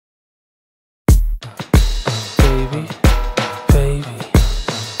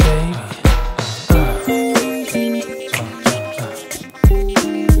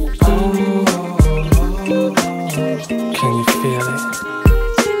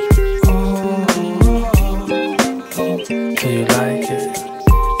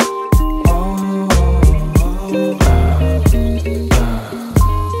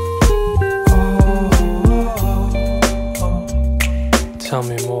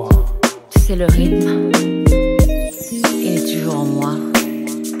Tu sais, le rythme, il est toujours en moi,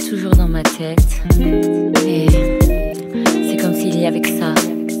 toujours dans ma tête. Et c'est comme s'il y avait que ça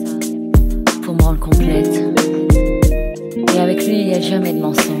pour me rendre complète. Et avec lui, il n'y a jamais de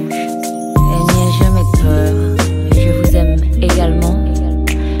mensonge, et il n'y a jamais de peur. Je vous aime également,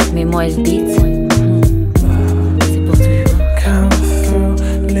 mais moi, elle beat, c'est pour toujours. Come through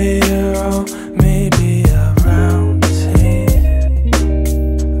later on, maybe around 10.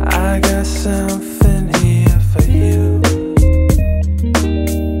 I got something here for you,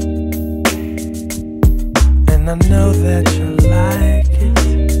 and I know that you like it.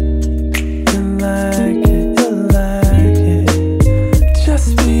 You like it, you like it.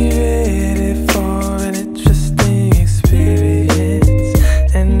 Just be ready for an interesting experience,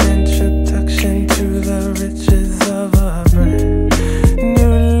 an introduction to the riches of a brand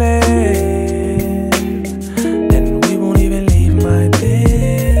new land. And we won't even leave my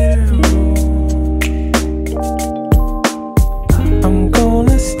bedroom. I'm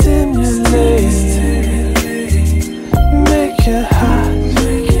gonna stimulate, make you hot,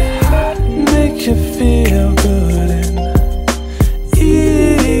 make you feel good, and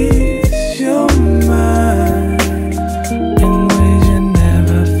ease your mind in ways you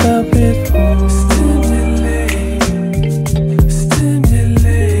never felt before. Stimulate,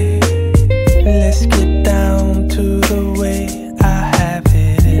 stimulate. Let's get down to the way I have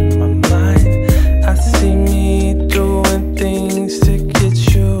it in my mind. I see me doing things to get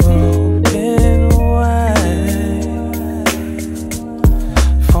you open wide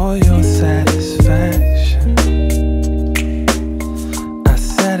for your satisfaction. I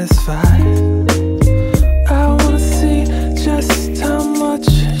satisfy. I wanna see just how much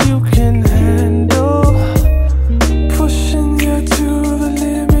you can handle, pushing you to the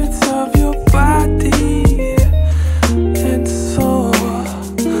limits of your body and soul.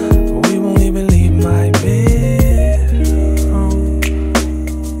 We won't even leave my bedroom.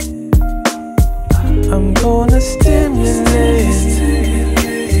 I'm gonna stimulate,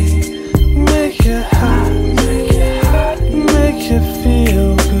 make you hot, make you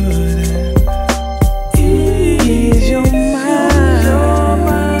feel good, and ease your mind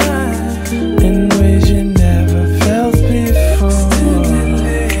in ways you never felt before.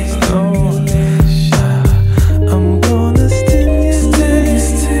 I'm gonna stimulate,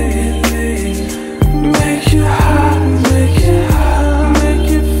 make you hot, make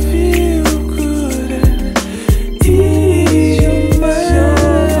you feel good, and ease your mind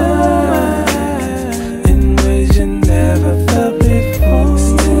in ways you never felt before.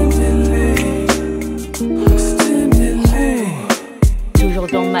 Stimulate. Toujours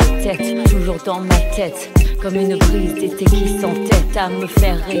dans ma tête, toujours dans ma tête. Comme une brise d'été qui s'entête à me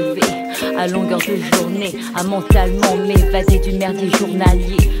faire rêver à longueur de journée, à mentalement m'évader du merdier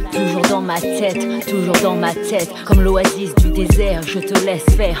journalier. Toujours dans ma tête, toujours dans ma tête. Comme l'oasis du désert, je te laisse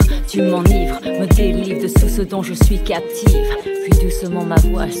faire. Tu m'enivres, me délivres de tout ce dont je suis captive. Puis doucement ma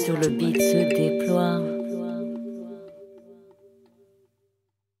voix sur le beat se déploie.